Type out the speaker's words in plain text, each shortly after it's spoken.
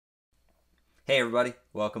Hey everybody,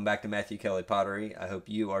 welcome back to Matthew Kelly Pottery. I hope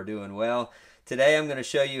you are doing well. Today I'm going to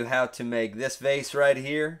show you how to make this vase right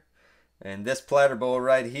here and this platter bowl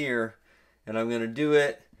right here, and I'm going to do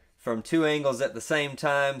it from two angles at the same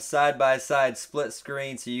time, side by side, split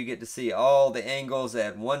screen, so you get to see all the angles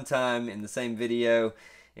at one time in the same video.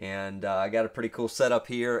 And I got a pretty cool setup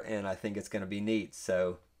here, and I think it's going to be neat,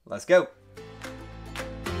 so let's go.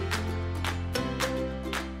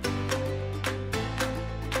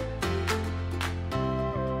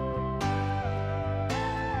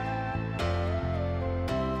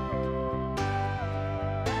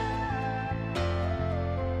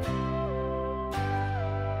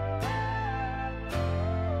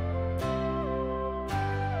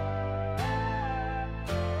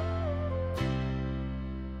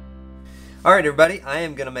 Alright everybody, I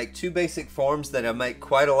am going to make two basic forms that I make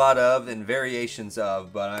quite a lot of and variations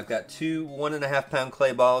of, but I've got two 1.5 pound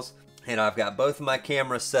clay balls and I've got both of my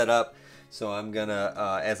cameras set up, so I'm going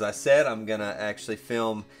to, as I said, I'm going to actually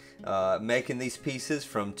film making these pieces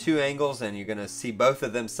from two angles, and you're going to see both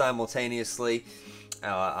of them simultaneously.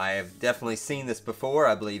 I have definitely seen this before.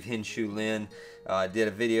 I believe Hinshu Lin did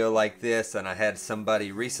a video like this, and I had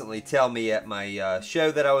somebody recently tell me at my show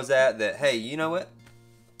that I was at that, hey, you know what?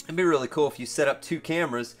 It'd be really cool if you set up two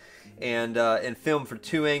cameras and film for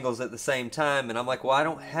two angles at the same time. And I'm like, well, I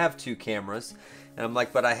don't have two cameras. And I'm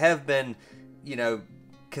like, but I have been, you know,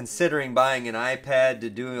 considering buying an iPad to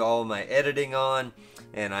do all my editing on.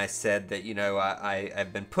 And I said that, you know,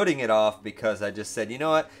 I've been putting it off because I just said, you know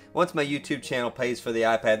what, once my YouTube channel pays for the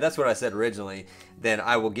iPad, that's what I said originally, then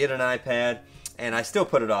I will get an iPad. And I still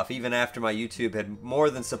put it off even after my YouTube had more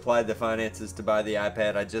than supplied the finances to buy the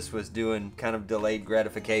iPad. I just was doing kind of delayed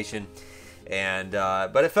gratification, and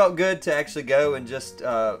but it felt good to actually go and just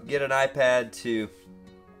get an iPad to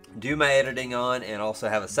do my editing on, and also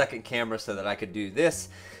have a second camera so that I could do this.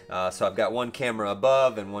 So I've got one camera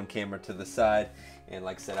above and one camera to the side, and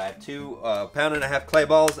like I said, I have two 1.5 pound clay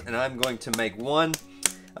balls, and I'm going to make one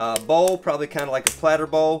bowl, probably kind of like a platter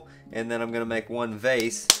bowl, and then I'm going to make one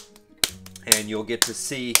vase. And you'll get to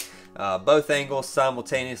see both angles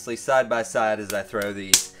simultaneously, side by side, as I throw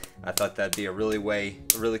these. I thought that'd be a really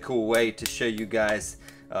cool way to show you guys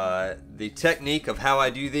the technique of how I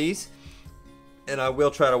do these. And I will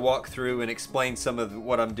try to walk through and explain some of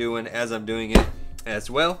what I'm doing as I'm doing it as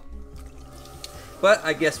well. But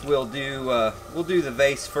I guess we'll do the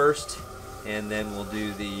vase first, and then we'll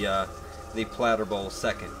do the platter bowl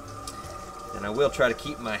second. And I will try to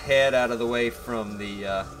keep my head out of the way from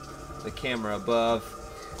the camera above.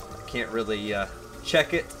 I can't really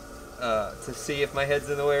check it to see if my head's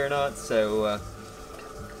in the way or not, so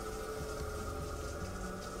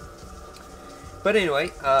but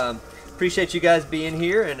anyway, appreciate you guys being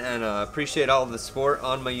here, and appreciate all the support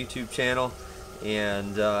on my YouTube channel,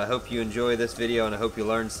 and I hope you enjoy this video, and I hope you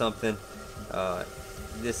learned something.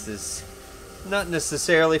 This is not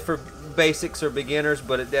necessarily for basics or beginners,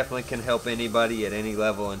 but it definitely can help anybody at any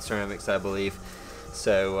level in ceramics, I believe.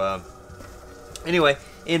 So anyway,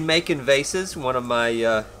 in making vases, one of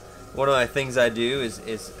my things I do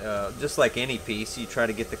is just like any piece, you try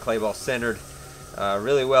to get the clay ball centered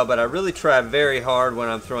really well. But I really try very hard when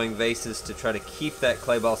I'm throwing vases to try to keep that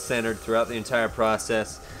clay ball centered throughout the entire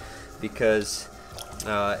process, because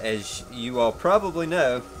as you all probably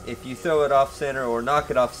know, if you throw it off center or knock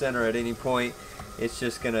it off center at any point, it's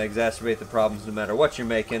just going to exacerbate the problems no matter what you're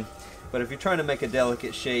making. But if you're trying to make a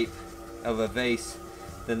delicate shape of a vase,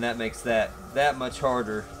 then that makes that much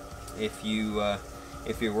harder if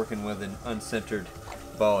you're working with an uncentered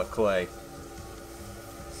ball of clay.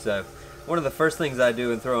 So one of the first things I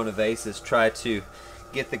do in throwing a vase is try to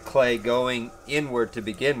get the clay going inward to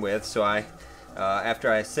begin with. So I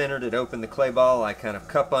after I centered it, open the clay ball, I kind of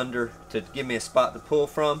cup under to give me a spot to pull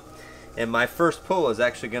from, and my first pull is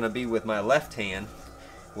actually going to be with my left hand,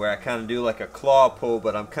 where I kind of do like a claw pull,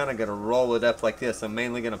 but I'm kind of going to roll it up like this. I'm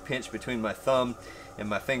mainly going to pinch between my thumb and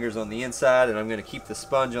my fingers on the inside, and I'm going to keep the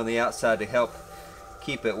sponge on the outside to help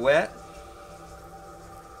keep it wet,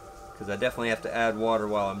 because I definitely have to add water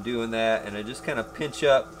while I'm doing that. And I just kind of pinch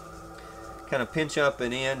up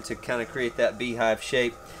and in to kind of create that beehive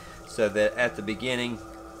shape, so that at the beginning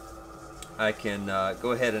I can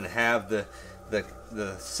go ahead and have the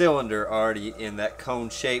cylinder already in that cone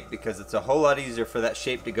shape, because it's a whole lot easier for that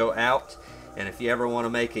shape to go out. And if you ever want to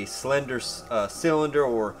make a slender cylinder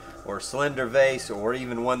or slender vase, or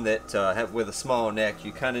even one that with a small neck,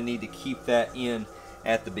 you kind of need to keep that in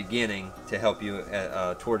at the beginning to help you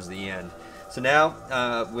towards the end. So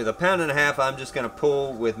now with a 1.5 pound, I'm just going to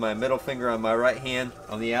pull with my middle finger on my right hand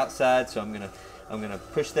on the outside. So I'm going to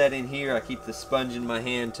push that in here. I keep the sponge in my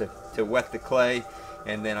hand to wet the clay,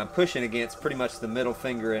 and then I'm pushing against pretty much the middle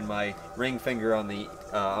finger and my ring finger on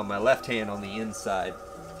my left hand on the inside.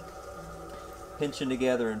 Pinching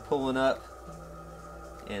together and pulling up.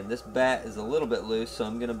 And this bat is a little bit loose, so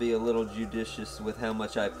I'm going to be a little judicious with how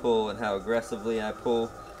much I pull and how aggressively I pull,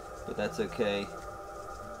 but that's okay.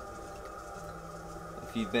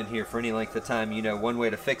 If you've been here for any length of time, you know one way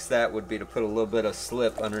to fix that would be to put a little bit of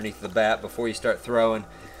slip underneath the bat before you start throwing.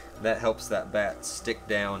 That helps that bat stick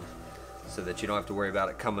down so that you don't have to worry about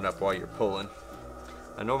it coming up while you're pulling.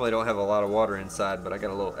 I normally don't have a lot of water inside, but I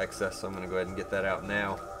got a little excess, so I'm going to go ahead and get that out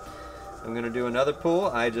now. I'm going to do another pull.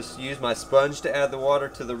 I just use my sponge to add the water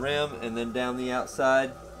to the rim and then down the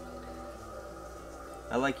outside.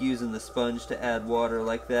 I like using the sponge to add water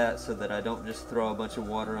like that so that I don't just throw a bunch of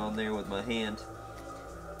water on there with my hand.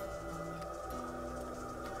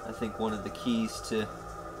 I think one of the keys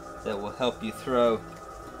that will help you throw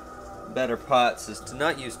better pots is to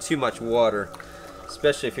not use too much water,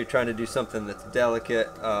 especially if you're trying to do something that's delicate.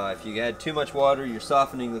 If you add too much water, you're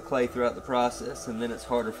softening the clay throughout the process, and then it's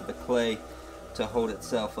harder for the clay to hold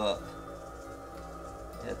itself up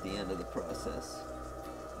at the end of the process.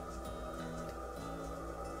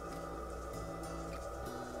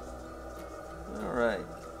 Alright,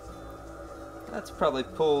 that's probably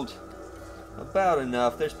pulled about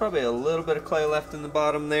enough. There's probably a little bit of clay left in the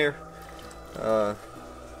bottom there.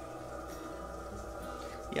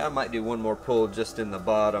 Yeah, I might do one more pull just in the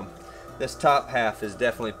bottom. This top half is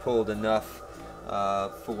definitely pulled enough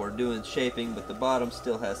for doing shaping, but the bottom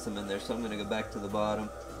still has some in there, so I'm going to go back to the bottom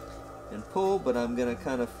and pull, but I'm going to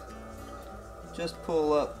kind of just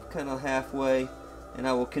pull up kind of halfway, and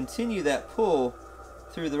I will continue that pull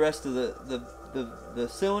through the rest of the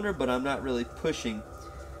cylinder, but I'm not really pushing.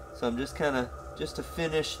 So I'm just kind of just to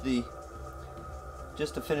finish the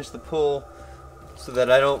pull, so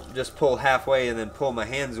that I don't just pull halfway and then pull my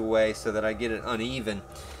hands away so that I get it uneven.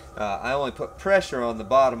 I only put pressure on the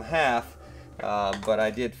bottom half, but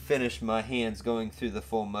I did finish my hands going through the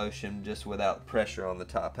full motion just without pressure on the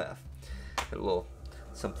top half. Got a little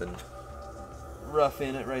something rough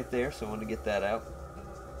in it right there, so I want to get that out.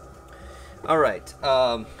 Alright,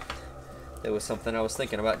 there was something I was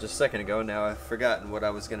thinking about just a second ago. Now I've forgotten what I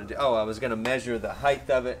was going to do. Oh, I was going to measure the height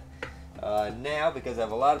of it now, because I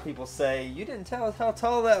have a lot of people say, you didn't tell us how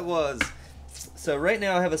tall that was. So right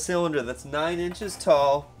now I have a cylinder that's 9 inches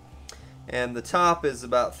tall, and the top is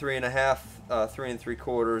about 3.5, 3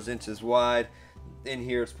 3/4 inches wide. In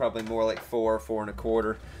here it's probably more like 4, 4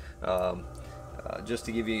 1/4, just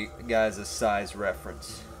to give you guys a size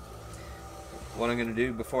reference. What I'm going to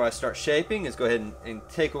do before I start shaping is go ahead and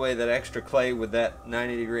take away that extra clay with that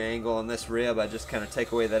 90-degree angle on this rib. I just kind of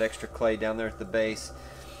take away that extra clay down there at the base,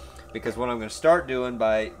 because what I'm going to start doing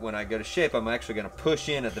when I go to shape, I'm actually going to push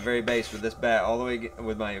in at the very base with this bat all the way,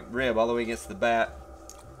 with my rib all the way against the bat,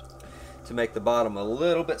 to make the bottom a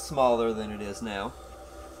little bit smaller than it is now.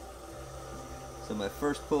 So my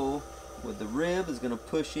first pull with the rib is going to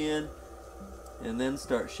push in and then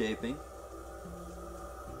start shaping.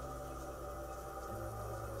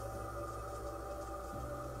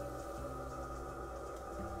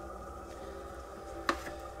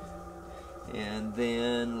 And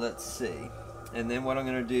then let's see, and then what I'm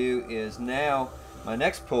going to do is now my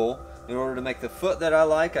next pull, in order to make the foot that I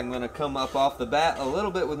like, I'm going to come up off the bat a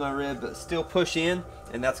little bit with my rib, but still push in,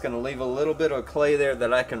 and that's going to leave a little bit of clay there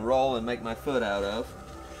that I can roll and make my foot out of.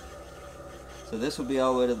 So this will be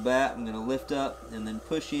all the way to the bat. I'm going to lift up and then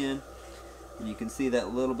push in, and you can see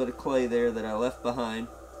that little bit of clay there that I left behind.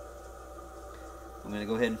 I'm going to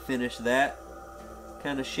go ahead and finish that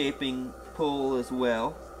kind of shaping pull as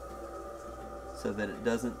well, so that it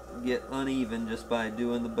doesn't get uneven just by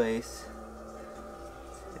doing the base.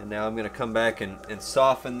 And now I'm going to come back and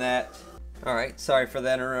soften that. Alright, sorry for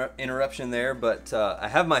that interruption there, but I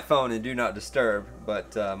have my phone in Do Not Disturb,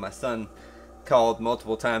 but my son called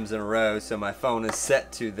multiple times in a row, so my phone is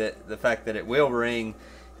set to the fact that it will ring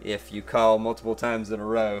if you call multiple times in a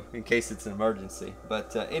row, in case it's an emergency.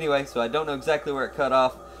 But anyway, so I don't know exactly where it cut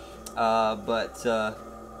off, but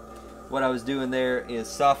what I was doing there is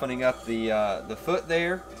softening up the foot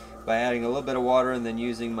there by adding a little bit of water, and then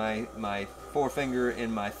using my forefinger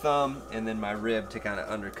and my thumb and then my rib to kind of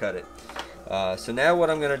undercut it. So now what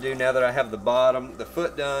I'm going to do, now that I have the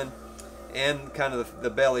foot done, and kind of the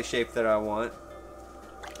belly shape that I want,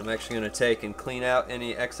 I'm actually going to take and clean out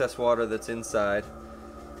any excess water that's inside.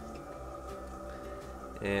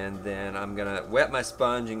 And then I'm going to wet my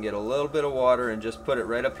sponge and get a little bit of water and just put it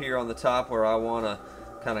right up here on the top where I want to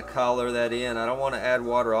kind of collar that in. I don't want to add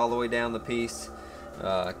water all the way down the piece,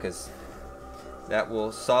 because that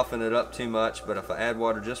will soften it up too much. But if I add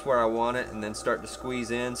water just where I want it and then start to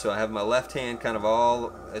squeeze in, so I have my left hand kind of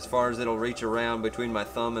all as far as it'll reach around between my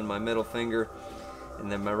thumb and my middle finger,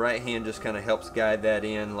 and then my right hand just kind of helps guide that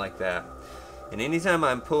in like that. And anytime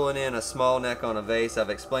I'm pulling in a small neck on a vase, I've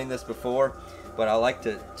explained this before, but I like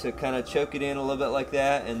to kind of choke it in a little bit like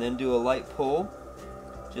that and then do a light pull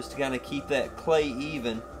just to kind of keep that clay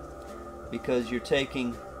even, because you're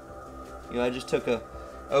taking, you know, I just took a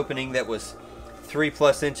opening that was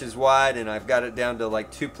 3+ inches wide and I've got it down to like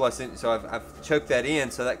 2+ inches, so I've choked that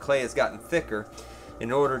in so that clay has gotten thicker. In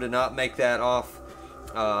order to not make that off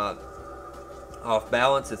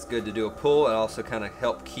balance, it's good to do a pull. It also kind of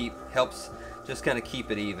helps just kind of keep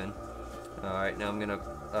it even. Alright, now I'm going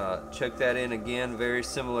to choke that in again, very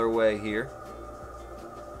similar way here.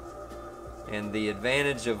 And the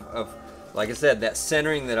advantage of, like I said, that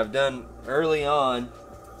centering that I've done early on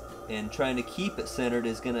and trying to keep it centered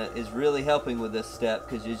is really helping with this step,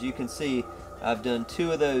 because as you can see, I've done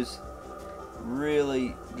 2 of those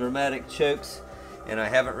really dramatic chokes and I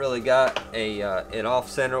haven't really got an off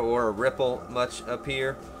center or a ripple much up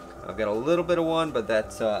here. I've got a little bit of one, but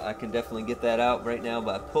that's I can definitely get that out right now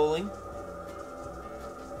by pulling.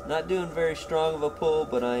 Not doing very strong of a pull,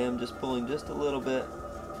 but I am just pulling just a little bit,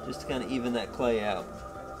 just to kind of even that clay out.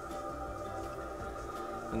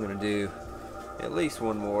 I'm going to do at least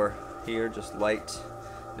one more here, just light.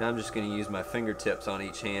 Now I'm just going to use my fingertips on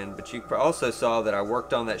each hand, but you also saw that I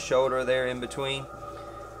worked on that shoulder there in between,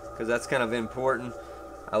 because that's kind of important.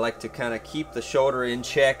 I like to kind of keep the shoulder in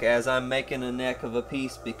check as I'm making a neck of a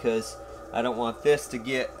piece, because I don't want this to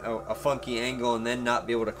get a funky angle and then not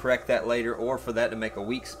be able to correct that later, or for that to make a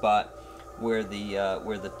weak spot where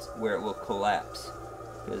it will collapse.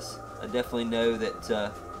 Because I definitely know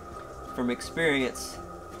that from experience,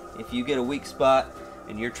 if you get a weak spot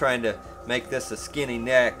and you're trying to make this a skinny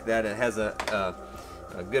neck, that it has a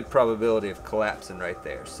good probability of collapsing right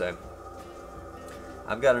there. So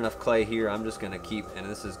I've got enough clay here. I'm just going to keep, and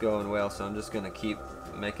this is going well, so I'm just going to keep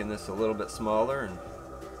making this a little bit smaller. And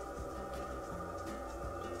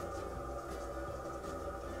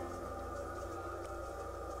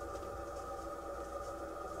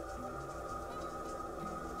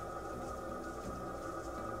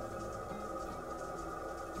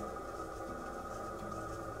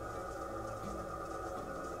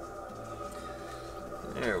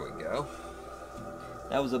there we go.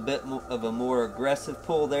 That was a bit of a more aggressive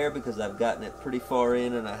pull there, because I've gotten it pretty far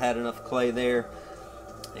in and I had enough clay there,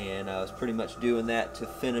 and I was pretty much doing that to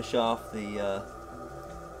finish off the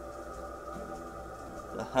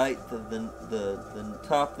height of the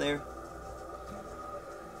top there,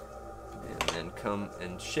 and then come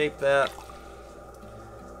and shape that,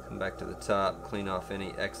 come back to the top, clean off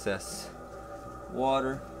any excess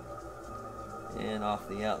water and off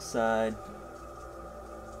the outside.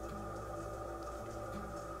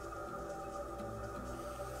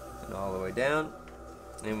 All the way down,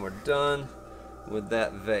 and we're done with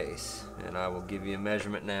that vase. And I will give you a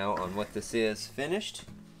measurement now on what this is finished,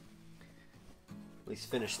 at least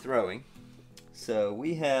finished throwing. So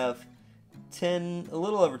we have 10, a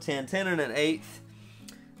little over 10 and an eighth,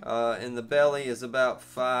 and the belly is about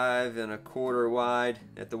 5 1/4 wide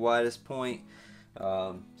at the widest point.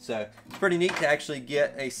 So it's pretty neat to actually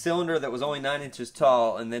get a cylinder that was only 9 inches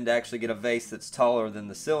tall, and then to actually get a vase that's taller than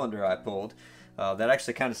the cylinder I pulled. That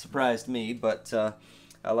actually kind of surprised me, but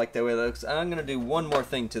I like the way it looks. I'm going to do one more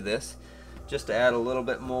thing to this, just to add a little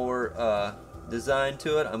bit more design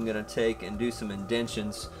to it. I'm going to take and do some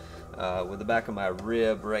indentions with the back of my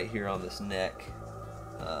rib right here on this neck.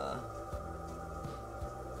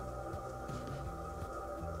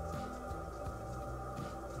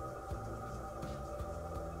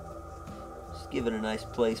 Just give it a nice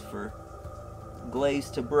place for glaze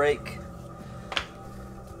to break.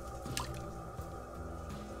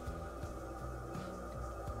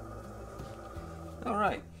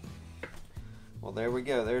 Alright, well there we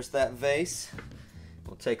go, there's that vase.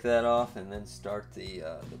 We'll take that off and then start the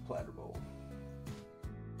platter bowl.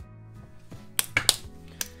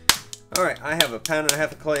 Alright, I have 1.5 pounds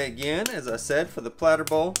of clay again, as I said, for the platter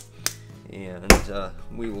bowl, and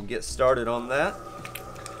we will get started on that.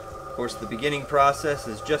 Of course, the beginning process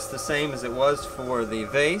is just the same as it was for the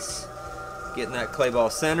vase, getting that clay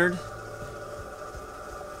ball centered.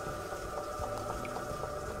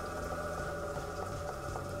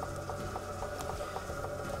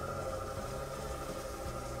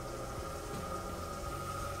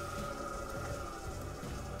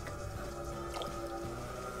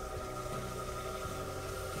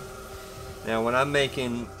 Now when I'm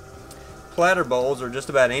making platter bowls, or just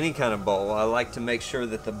about any kind of bowl, I like to make sure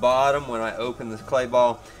that the bottom, when I open the clay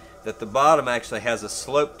ball, that the bottom actually has a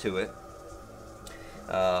slope to it.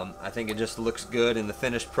 I think it just looks good in the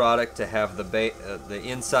finished product to have the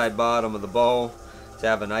inside bottom of the bowl to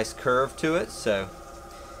have a nice curve to it. So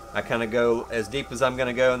I kind of go as deep as I'm going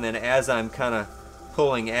to go, and then as I'm kind of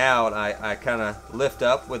pulling out, I kind of lift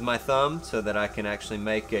up with my thumb so that I can actually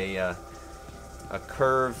make a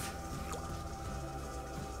curve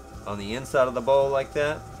on the inside of the bowl like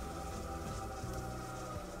that.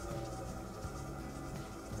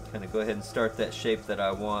 Kind of go ahead and start that shape that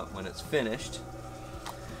I want when it's finished.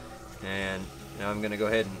 And now I'm going to go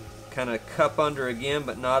ahead and kind of cup under again,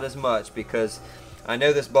 but not as much, because I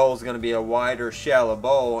know this bowl is going to be a wider, shallow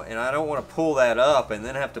bowl, and I don't want to pull that up and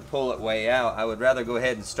then have to pull it way out. I would rather go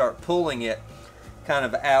ahead and start pulling it kind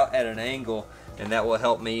of out at an angle, and that will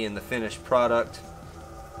help me in the finished product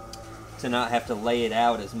to not have to lay it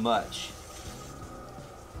out as much.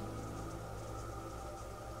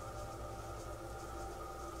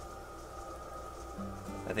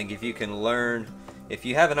 I think if you can learn, if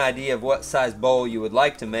you have an idea of what size bowl you would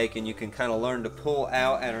like to make, and you can kind of learn to pull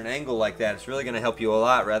out at an angle like that, it's really going to help you a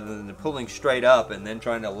lot, rather than pulling straight up and then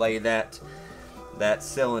trying to lay that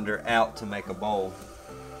cylinder out to make a bowl.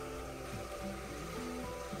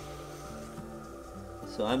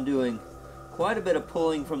 So I'm doing quite a bit of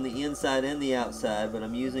pulling from the inside and the outside, but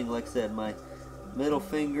I'm using, like I said, my middle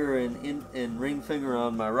finger and ring finger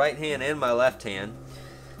on my right hand and my left hand.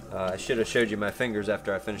 I should have showed you my fingers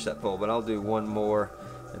after I finished that pull, but I'll do one more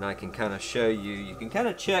and I can kind of show you. You can kind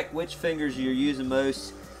of check which fingers you're using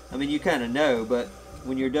most. I mean, you kind of know, but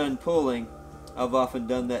when you're done pulling, I've often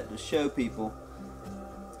done that to show people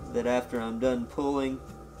that after I'm done pulling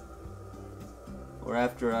or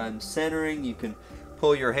after I'm centering, you can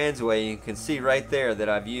pull your hands away. You can see right there that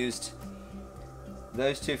I've used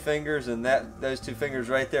those two fingers and those two fingers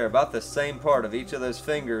right there, about the same part of each of those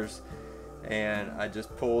fingers, and I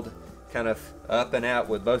just pulled kind of up and out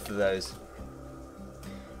with both of those.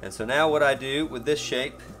 And so now what I do with this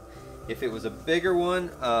shape, if it was a bigger one,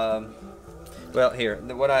 well, here,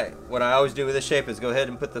 what I always do with this shape is go ahead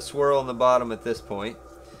and put the swirl on the bottom at this point,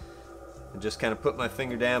 and just kind of put my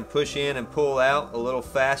finger down, push in and pull out a little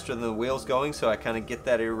faster than the wheel's going, so I kind of get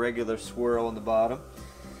that irregular swirl on the bottom.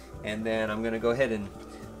 And then I'm going to go ahead and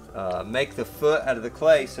make the foot out of the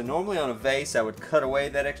clay. So normally on a vase I would cut away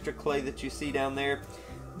that extra clay that you see down there,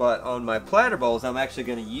 but on my platter bowls I'm actually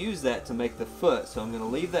going to use that to make the foot. So I'm going to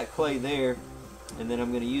leave that clay there, and then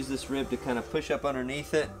I'm going to use this rib to kind of push up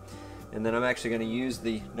underneath it, and then I'm actually going to use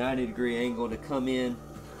the 90-degree angle to come in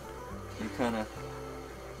and kind of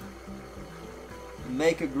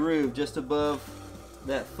make a groove just above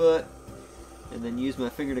that foot, and then use my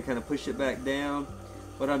finger to kind of push it back down.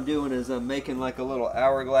 What I'm doing is I'm making like a little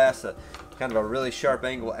hourglass, kind of a really sharp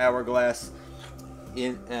angle hourglass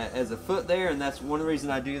as a foot there, and that's one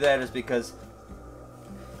reason I do that, is because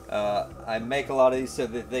I make a lot of these so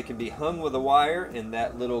that they can be hung with a wire, and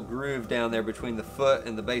that little groove down there between the foot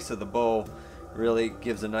and the base of the bowl really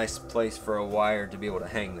gives a nice place for a wire to be able to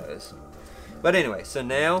hang those. But anyway, so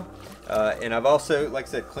now, and I've also, like I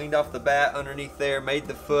said, cleaned off the bat underneath there, made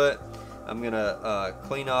the foot. I'm going to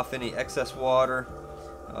clean off any excess water,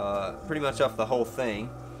 pretty much off the whole thing.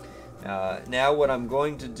 Now what I'm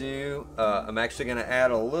going to do, I'm actually going to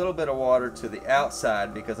add a little bit of water to the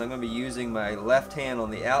outside, because I'm going to be using my left hand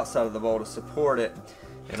on the outside of the bowl to support it,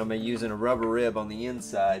 and I'm going to be using a rubber rib on the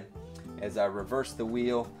inside as I reverse the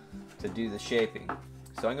wheel to do the shaping.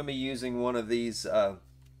 So I'm going to be using one of these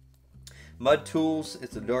mud tools.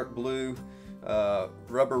 It's a dark blue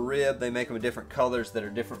rubber rib. They make them in different colors that are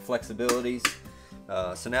different flexibilities.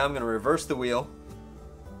 So now I'm going to reverse the wheel,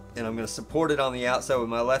 and I'm going to support it on the outside with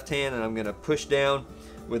my left hand, and I'm going to push down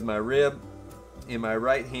with my rib in my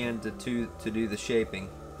right hand to do the shaping.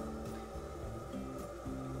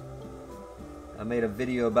 I made a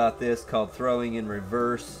video about this called throwing in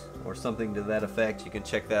reverse, or something to that effect. You can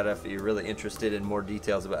check that out if you're really interested in more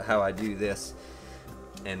details about how I do this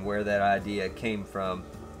and where that idea came from.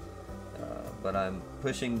 But I'm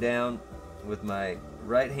pushing down with my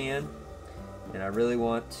right hand, and I really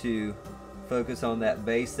want to focus on that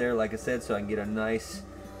base there, like I said, so I can get a nice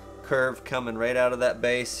curve coming right out of that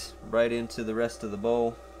base right into the rest of the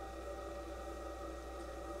bowl.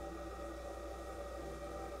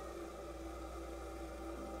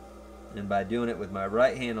 And by doing it with my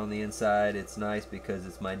right hand on the inside, it's nice because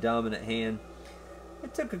it's my dominant hand.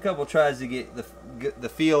 It took a couple tries to get the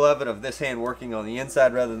feel of it, of this hand working on the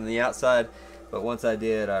inside rather than the outside, but once I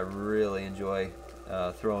did, I really enjoy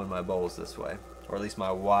throwing my bowls this way, or at least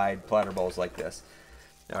my wide platter bowls like this.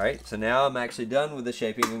 Alright, so now I'm actually done with the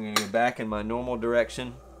shaping. I'm going to go back in my normal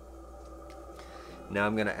direction. Now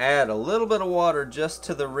I'm going to add a little bit of water just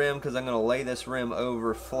to the rim because I'm going to lay this rim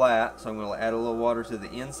over flat. So I'm going to add a little water to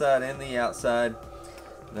the inside and the outside.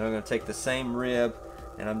 Then I'm going to take the same rib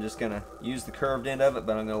and I'm just going to use the curved end of it,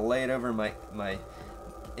 but I'm going to lay it over my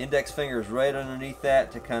index finger is right underneath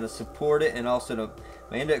that to kind of support it, and also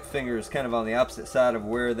my index finger is kind of on the opposite side of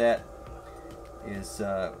where that is,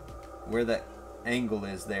 where that angle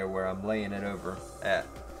is there where I'm laying it over at.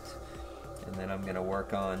 And then I'm going to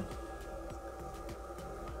work on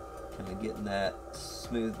kind of getting that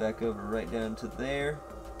smooth back over right down to there.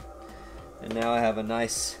 And now I have a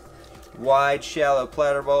nice wide shallow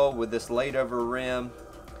platter bowl with this laid over rim,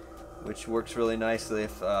 which works really nicely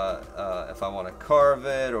if I want to carve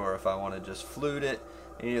it or if I want to just flute it,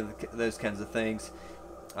 any of those kinds of things.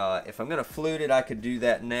 If I'm going to flute it, I could do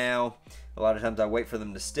that now. A lot of times I wait for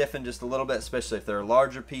them to stiffen just a little bit, especially if they're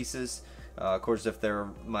larger pieces. Of course, if they're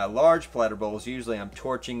my large platter bowls, usually I'm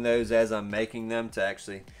torching those as I'm making them to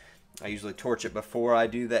actually, I usually torch it before I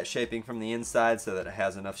do that shaping from the inside so that it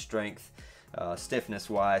has enough strength, stiffness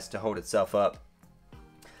wise, to hold itself up.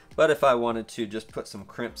 But if I wanted to just put some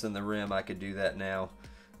crimps in the rim, I could do that now.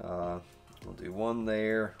 We'll do one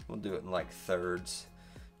there. We'll do it in like thirds,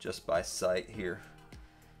 just by sight here.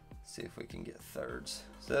 See if we can get thirds.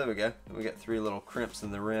 So there we go. We got 3 little crimps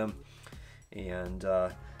in the rim. And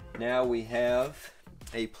now we have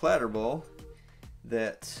a platter bowl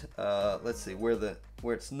that, let's see,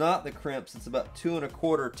 where it's not the crimps, it's about 2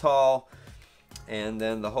 1/4 tall. And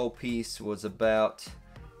then the whole piece was about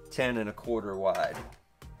 10 1/4 wide.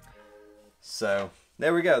 So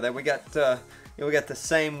there we go. Then we got the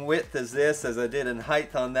same width as this as I did in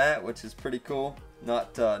height on that, which is pretty cool.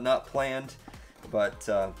 Not planned, but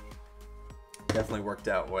definitely worked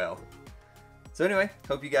out well. So anyway,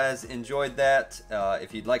 hope you guys enjoyed that.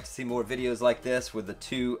 If you'd like to see more videos like this with the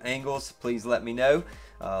 2 angles, please let me know.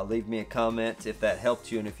 Leave me a comment if that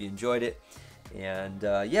helped you and if you enjoyed it. And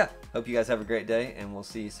yeah, hope you guys have a great day, and we'll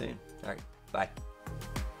see you soon. All right, bye.